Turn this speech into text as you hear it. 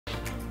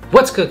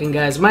What's cooking,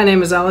 guys? My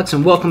name is Alex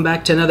and welcome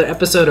back to another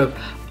episode of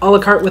A La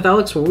Carte with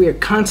Alex, where we are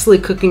constantly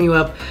cooking you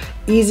up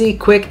easy,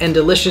 quick, and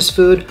delicious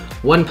food,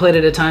 one plate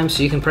at a time,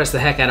 so you can press the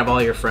heck out of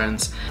all your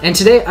friends. And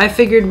today I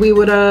figured we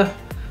would have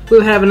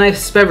a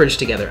nice beverage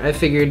together. I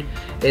figured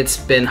it's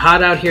been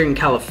hot out here in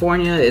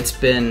California. It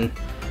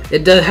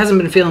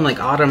hasn't been feeling like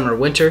autumn or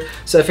winter,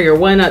 so I figure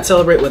why not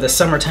celebrate with a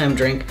summertime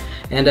drink?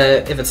 And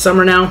if it's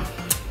summer now,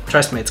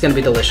 trust me, it's gonna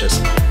be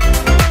delicious.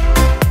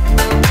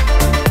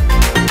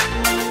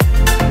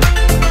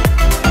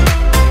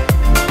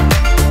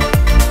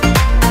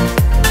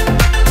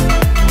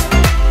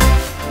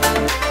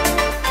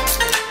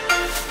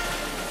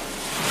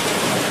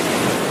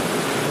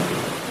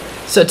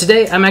 So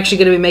today I'm actually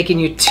going to be making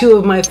you two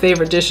of my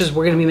favorite dishes.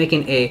 We're going to be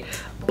making a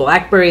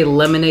Blackberry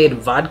lemonade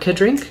vodka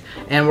drink,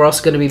 and we're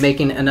also going to be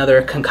making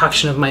another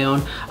concoction of my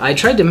own. I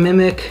tried to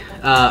mimic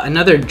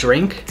another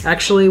drink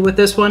actually with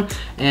this one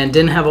and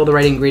didn't have all the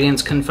right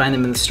ingredients, couldn't find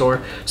them in the store,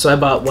 so I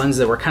bought ones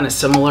that were kind of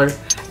similar,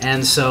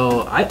 and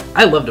so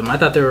I loved them. I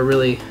thought they were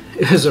it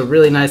was a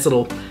really nice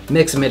little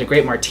mix and made a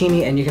great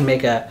martini, and you can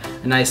make a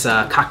nice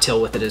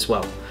cocktail with it as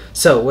well.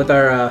 So with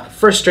our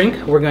first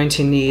drink, we're going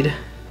to need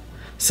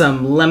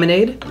some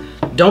lemonade.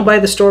 Don't buy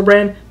the store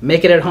brand,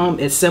 make it at home.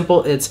 It's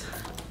simple. It's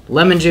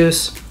lemon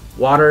juice,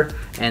 water,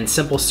 and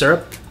simple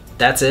syrup.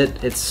 That's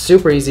it. It's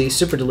super easy,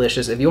 super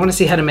delicious. If you want to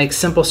see how to make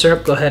simple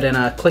syrup, go ahead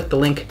and click the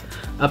link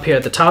up here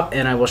at the top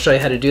and I will show you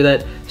how to do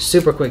that.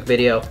 Super quick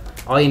video.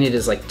 All you need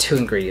is like 2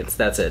 ingredients.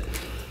 That's it.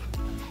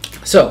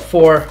 So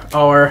for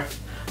our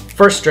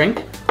first drink,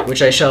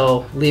 which I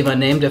shall leave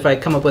unnamed, if I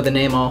come up with a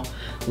name, I'll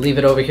leave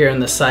it over here on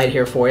the side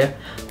here for you.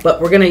 But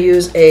we're gonna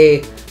use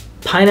a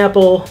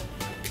pineapple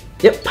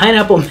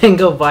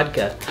mango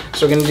vodka.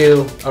 So we're gonna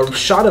do a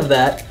shot of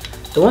that.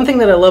 The one thing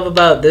that I love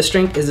about this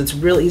drink is it's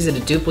real easy to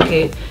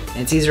duplicate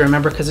and it's easy to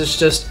remember because it's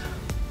just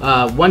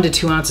 1 to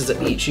 2 ounces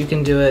of each. You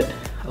can do it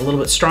a little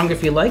bit stronger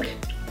if you like.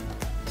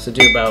 So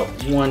do about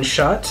 1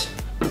 shot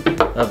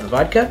of the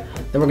vodka.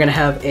 Then we're gonna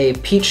have a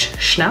peach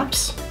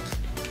schnapps.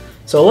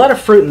 So a lot of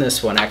fruit in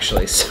this one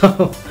actually.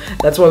 So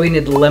that's why we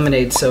need the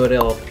lemonade, so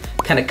it'll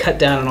kind of cut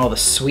down on all the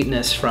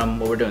sweetness from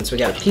what we're doing. So we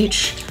got a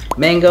peach,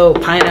 mango,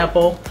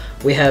 pineapple.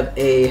 We have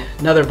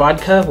another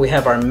vodka. We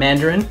have our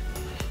Mandarin.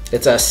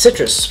 It's a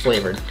citrus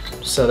flavored.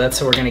 So that's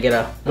how we're gonna get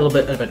a little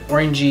bit of an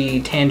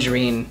orangey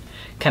tangerine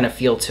kind of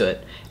feel to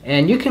it.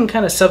 And you can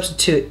kind of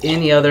substitute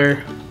any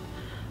other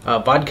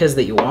vodkas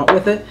that you want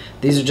with it.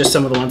 These are just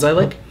some of the ones I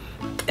like.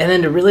 And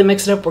then to really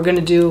mix it up, we're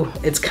gonna do,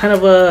 it's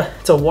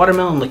a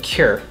watermelon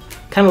liqueur.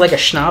 Kind of like a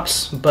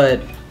schnapps,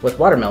 but with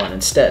watermelon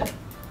instead.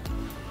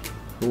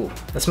 Ooh,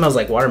 that smells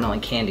like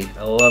watermelon candy.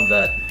 I love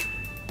that.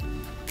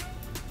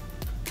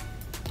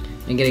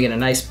 You're gonna get a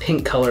nice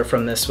pink color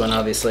from this one,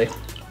 obviously.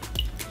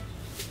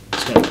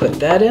 Just gonna put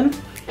that in.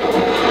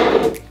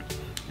 And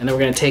then we're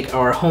gonna take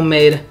our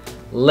homemade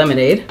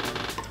lemonade,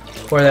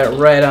 pour that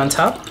right on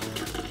top.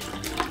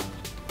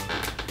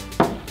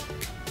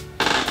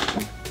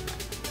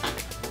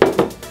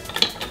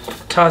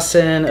 Toss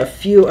in a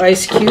few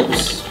ice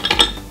cubes.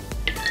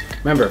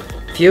 Remember,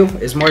 few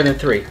is more than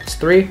 3. It's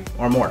 3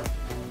 or more.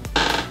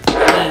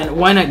 And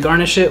why not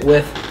garnish it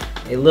with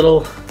a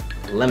little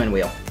lemon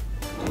wheel?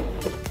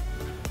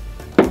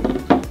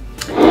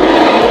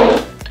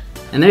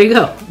 And there you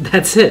go.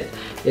 That's it.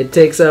 It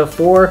takes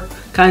 4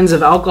 kinds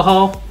of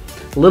alcohol,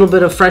 a little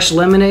bit of fresh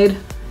lemonade,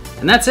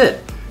 and that's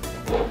it.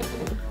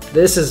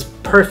 This is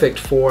perfect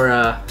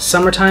for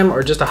summertime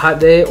or just a hot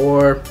day,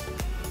 or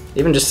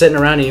even just sitting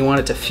around and you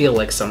want it to feel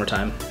like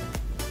summertime.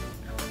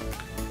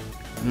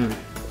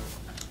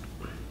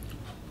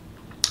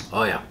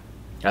 Oh yeah,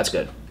 that's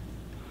good.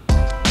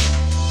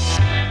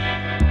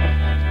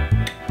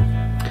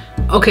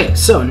 Okay,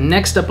 so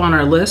next up on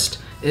our list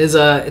is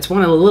it's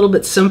one a little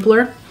bit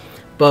simpler.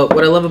 But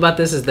what I love about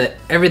this is that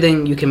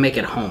everything you can make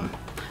at home.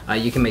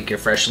 You can make your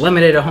fresh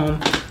lemonade at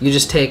home. You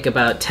just take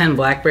about 10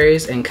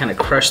 blackberries and kind of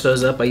crush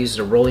those up. I used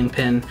a rolling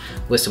pin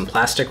with some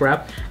plastic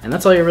wrap, and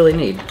that's all you really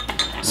need.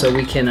 So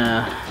we can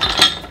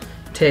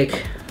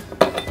take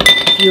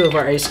a few of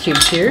our ice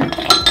cubes here,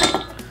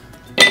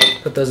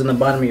 put those in the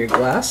bottom of your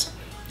glass,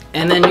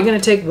 and then you're gonna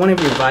take one of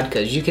your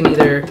vodkas. You can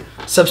either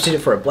substitute it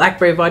for a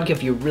blackberry vodka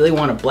if you really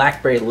want a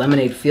blackberry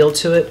lemonade feel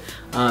to it.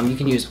 You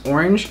can use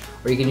orange,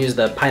 or you can use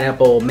the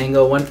pineapple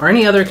mango one, or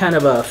any other kind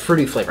of a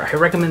fruity flavor. I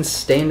recommend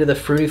staying to the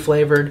fruity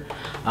flavored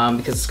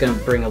because it's gonna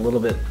bring a little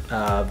bit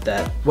of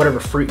that, whatever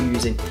fruit you're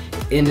using,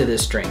 into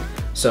this drink.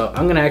 So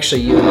I'm gonna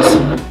actually use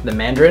the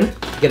Mandarin,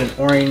 get an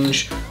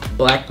orange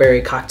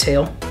blackberry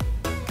cocktail.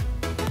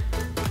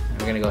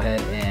 We're gonna go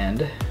ahead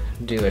and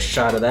do a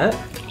shot of that.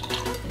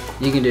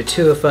 You can do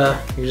 2 if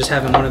you're just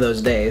having one of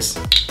those days.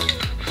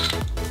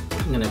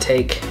 I'm gonna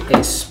take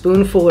a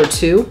spoonful or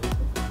 2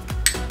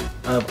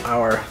 of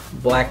our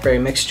blackberry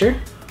mixture.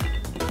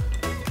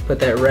 Put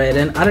that right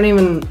in. I don't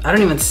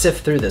even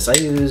sift through this. I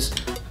use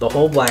the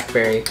whole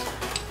blackberry,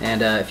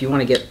 and if you want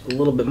to get a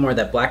little bit more of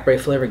that blackberry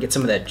flavor, get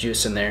some of that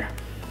juice in there.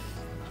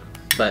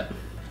 But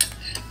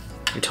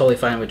you're totally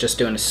fine with just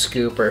doing a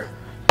scoop or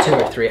 2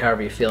 or 3,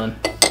 however you're feeling.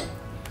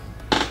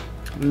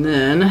 And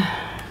then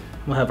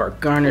we'll have our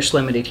garnish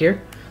lemonade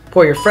here.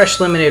 Pour your fresh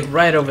lemonade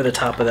right over the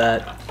top of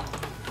that.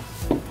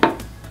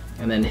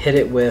 And then hit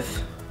it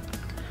with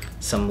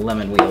some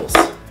lemon wheels.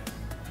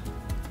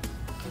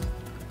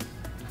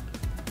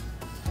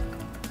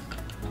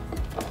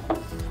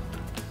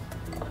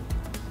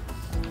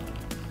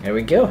 There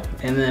we go.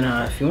 And then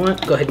if you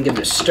want, go ahead and give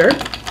it a stir.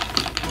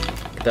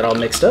 Get that all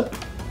mixed up.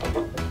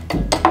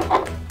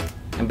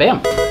 And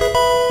bam.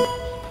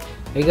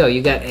 There you go.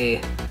 You got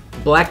a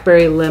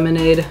blackberry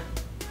lemonade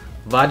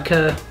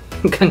vodka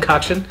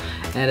concoction.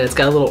 And it's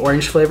got a little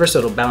orange flavor, so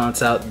it'll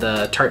balance out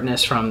the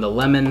tartness from the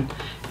lemon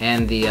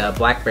and the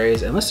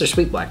blackberries, unless they're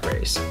sweet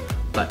blackberries.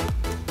 But,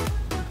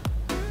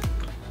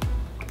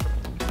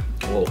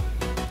 whoa,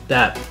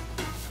 that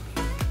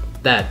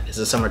is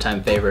a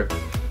summertime favorite.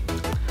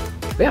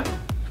 Yeah.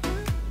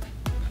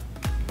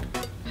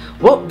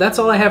 Well, that's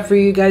all I have for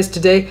you guys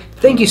today.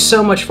 Thank you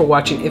so much for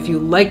watching. If you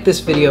like this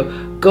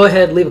video, go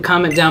ahead, leave a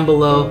comment down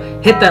below,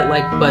 hit that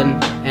like button,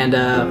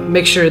 and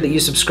make sure that you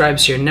subscribe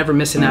so you're never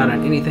missing out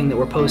on anything that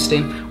we're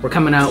posting. We're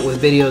coming out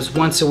with videos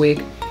once a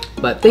week.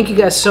 But thank you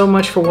guys so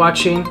much for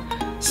watching.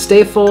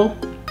 Stay full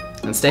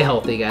and stay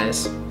healthy,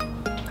 guys.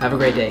 Have a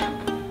great day.